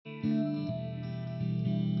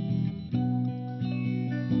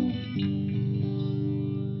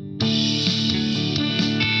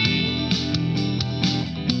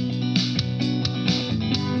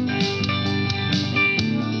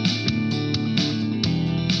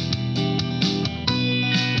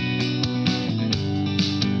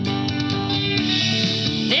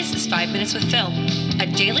5 Minutes with Phil, a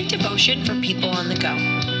daily devotion for people on the go.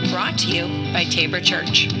 Brought to you by Tabor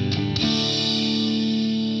Church.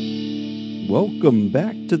 Welcome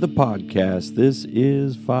back to the podcast. This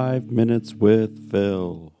is 5 Minutes with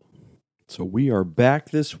Phil. So we are back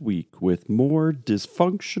this week with more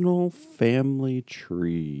dysfunctional family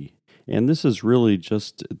tree. And this is really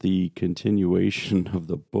just the continuation of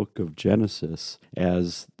the book of Genesis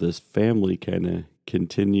as this family kind of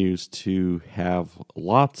continues to have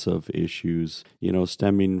lots of issues,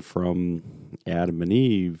 stemming from Adam and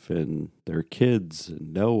Eve and their kids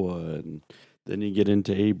and Noah, and then you get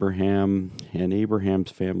into Abraham, and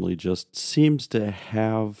Abraham's family just seems to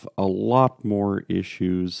have a lot more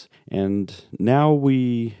issues. And now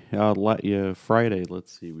Friday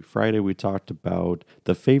we talked about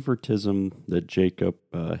the favoritism that Jacob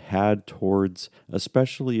had towards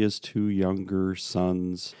especially his two younger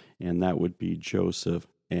sons, and that would be Joseph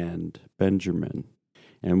and Benjamin.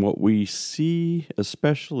 And what we see,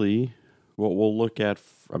 especially what we'll look at,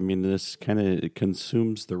 this kind of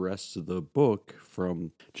consumes the rest of the book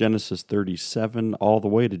from Genesis 37 all the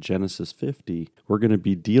way to Genesis 50. We're going to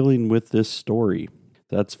be dealing with this story.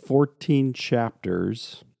 That's 14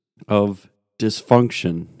 chapters of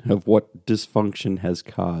dysfunction, of what dysfunction has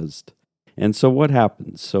caused. And so what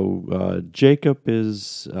happens? So Jacob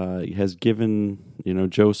has given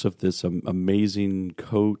Joseph this amazing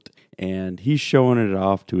coat, and he's showing it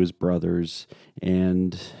off to his brothers,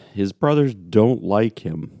 and his brothers don't like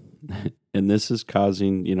him. And this is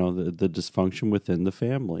causing the dysfunction within the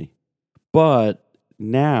family. But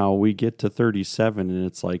now we get to 37, and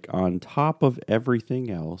it's like on top of everything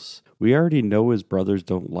else, we already know his brothers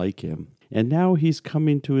don't like him. And now he's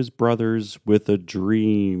coming to his brothers with a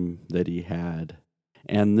dream that he had.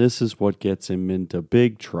 And this is what gets him into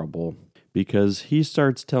big trouble, because he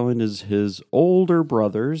starts telling his older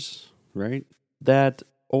brothers, right, that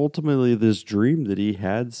ultimately this dream that he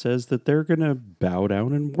had says that they're going to bow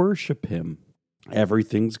down and worship him.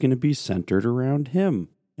 Everything's going to be centered around him.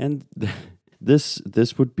 And this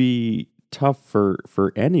would be tough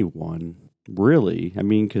for anyone, really.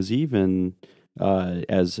 Because even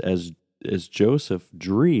as Joseph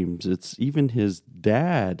dreams, it's even his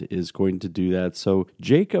dad is going to do that. So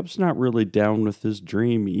Jacob's not really down with this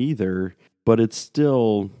dream either, but it's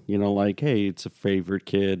still, hey, it's a favorite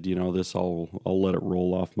kid, this I'll let it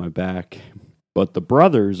roll off my back. But the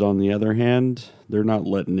brothers, on the other hand, they're not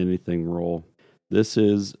letting anything roll. This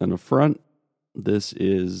is an affront. This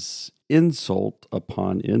is insult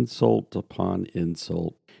upon insult upon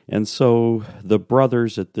insult. And so the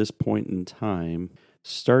brothers at this point in time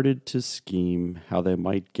started to scheme how they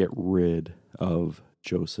might get rid of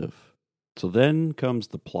Joseph. So then comes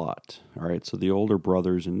the plot. All right, so the older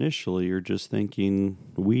brothers initially are just thinking,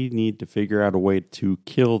 we need to figure out a way to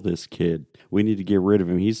kill this kid. We need to get rid of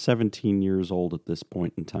him. He's 17 years old at this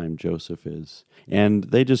point in time, Joseph is. And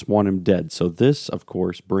they just want him dead. So this, of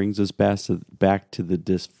course, brings us back to the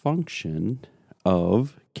dysfunction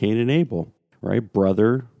of Cain and Abel, right?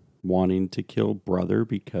 Brother wanting to kill brother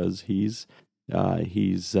because he's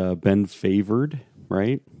been favored,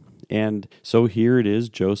 right? And so here it is,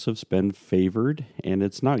 Joseph's been favored, and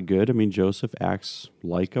it's not good. Joseph acts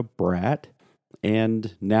like a brat,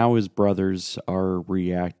 and now his brothers are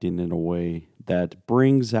reacting in a way that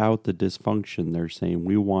brings out the dysfunction. They're saying,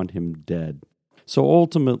 we want him dead. So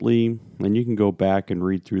ultimately, and you can go back and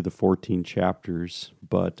read through the 14 chapters,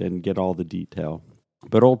 and get all the detail.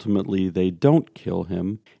 But ultimately, they don't kill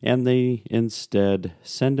him, and they instead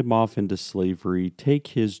send him off into slavery, take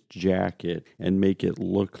his jacket, and make it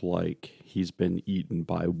look like he's been eaten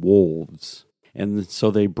by wolves. And so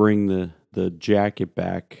they bring the jacket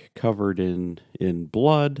back covered in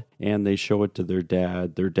blood, and they show it to their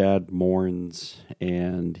dad. Their dad mourns,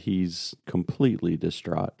 and he's completely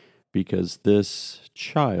distraught, because this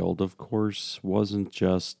child, of course, wasn't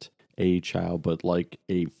just a child, but like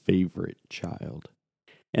a favorite child.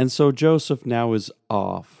 And so Joseph now is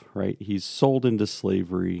off, right? He's sold into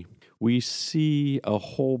slavery. We see a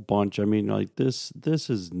whole bunch. This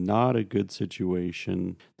is not a good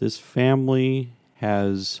situation. This family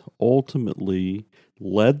has ultimately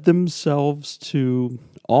led themselves to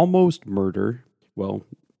almost murder,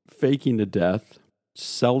 faking a death,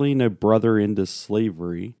 selling a brother into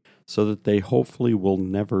slavery so that they hopefully will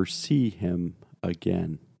never see him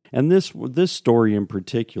again. And this story in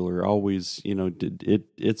particular always,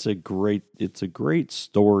 it's a great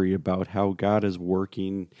story about how God is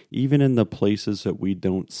working even in the places that we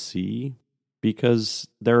don't see. Because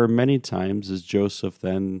there are many times as Joseph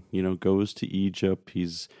then, goes to Egypt,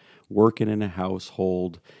 he's working in a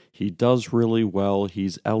household, he does really well,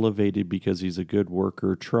 he's elevated because he's a good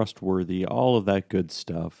worker, trustworthy, all of that good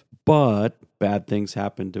stuff. But bad things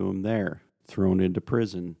happen to him there, thrown into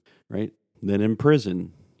prison, right? Then in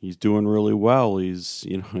prison, he's doing really well. He's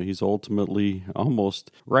ultimately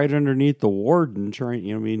almost right underneath the warden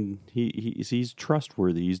trying, he's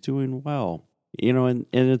trustworthy. He's doing well. And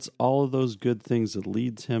it's all of those good things that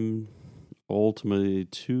leads him ultimately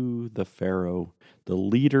to the Pharaoh, the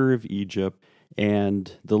leader of Egypt.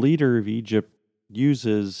 And the leader of Egypt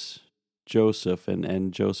uses Joseph,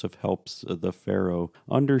 and Joseph helps the Pharaoh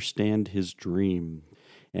understand his dream.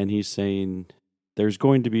 And he's saying, there's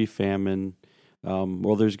going to be famine.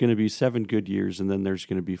 There's going to be 7 good years, and then there's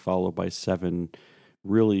going to be followed by 7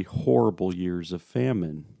 really horrible years of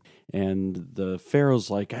famine. And the Pharaoh's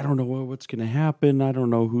like, I don't know what's going to happen. I don't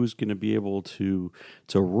know who's going to be able to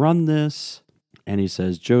run this. And he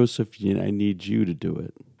says, Joseph, I need you to do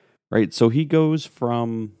it. Right? So he goes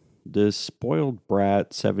from this spoiled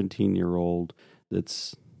brat, 17-year-old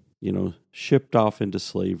that's, shipped off into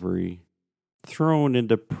slavery, thrown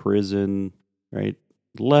into prison, right?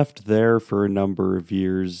 Left there for a number of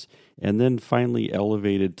years, and then finally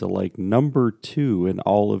elevated to like number 2 in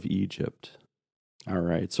all of Egypt. All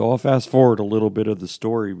right, so I'll fast forward a little bit of the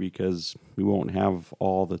story because we won't have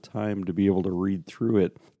all the time to be able to read through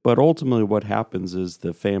it. But ultimately what happens is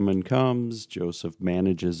the famine comes, Joseph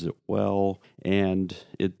manages it well, and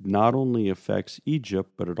it not only affects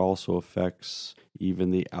Egypt, but it also affects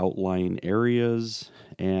even the outlying areas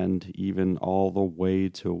and even all the way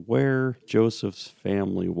to where Joseph's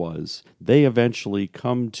family was. They eventually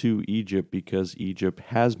come to Egypt because Egypt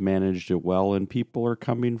has managed it well, and people are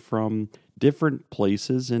coming from different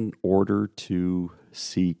places in order to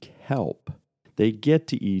seek help. They get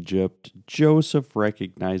to Egypt. Joseph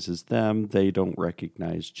recognizes them. They don't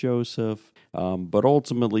recognize Joseph. But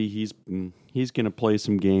ultimately, he's going to play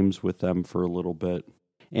some games with them for a little bit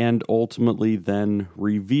and ultimately then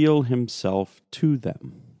reveal himself to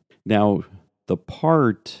them. Now, the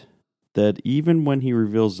part that even when he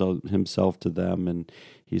reveals himself to them and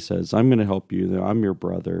he says, I'm going to help you, I'm your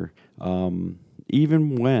brother,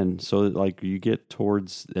 even when, so like you get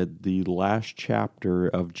towards the last chapter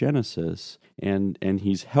of Genesis, and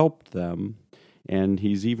he's helped them, and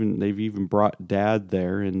they've even brought Dad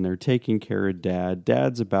there, and they're taking care of Dad.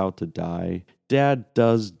 Dad's about to die. Dad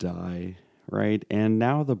does die, right? And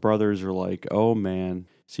now the brothers are like, oh man,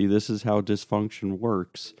 see, this is how dysfunction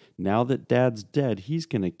works. Now that Dad's dead, he's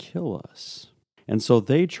going to kill us. And so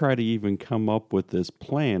they try to even come up with this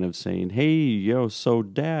plan of saying, hey, so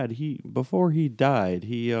Dad, before he died,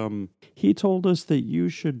 he told us that you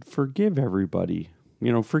should forgive everybody.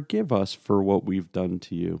 Forgive us for what we've done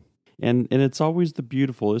to you. And it's always the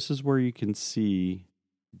beautiful. This is where you can see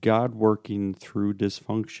God working through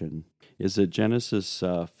dysfunction. Is it Genesis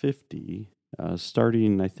 50,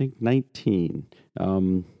 starting, I think, 19.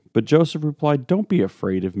 But Joseph replied, don't be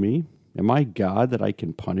afraid of me. Am I God that I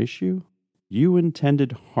can punish you? You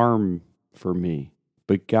intended harm for me,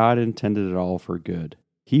 but God intended it all for good.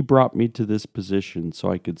 He brought me to this position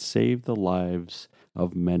so I could save the lives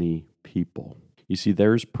of many people. You see,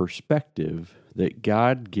 there's perspective that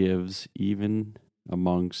God gives even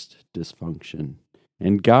amongst dysfunction.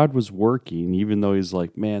 And God was working, even though he's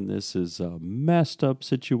like, man, this is a messed up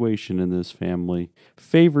situation in this family.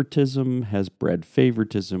 Favoritism has bred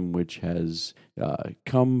favoritism, which has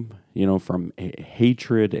come, from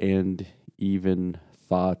hatred and even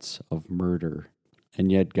thoughts of murder.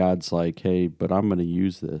 And yet God's like, hey, but I'm going to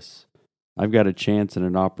use this. I've got a chance and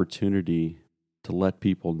an opportunity to let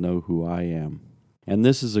people know who I am. And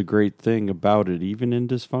this is a great thing about it, even in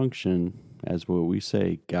dysfunction, as what we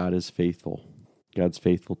say, God is faithful. God's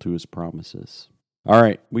faithful to his promises. All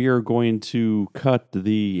right, we are going to cut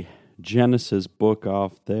the Genesis book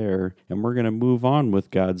off there, and we're going to move on with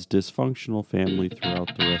God's dysfunctional family throughout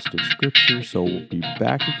the rest of Scripture. So we'll be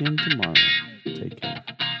back again tomorrow. Take care.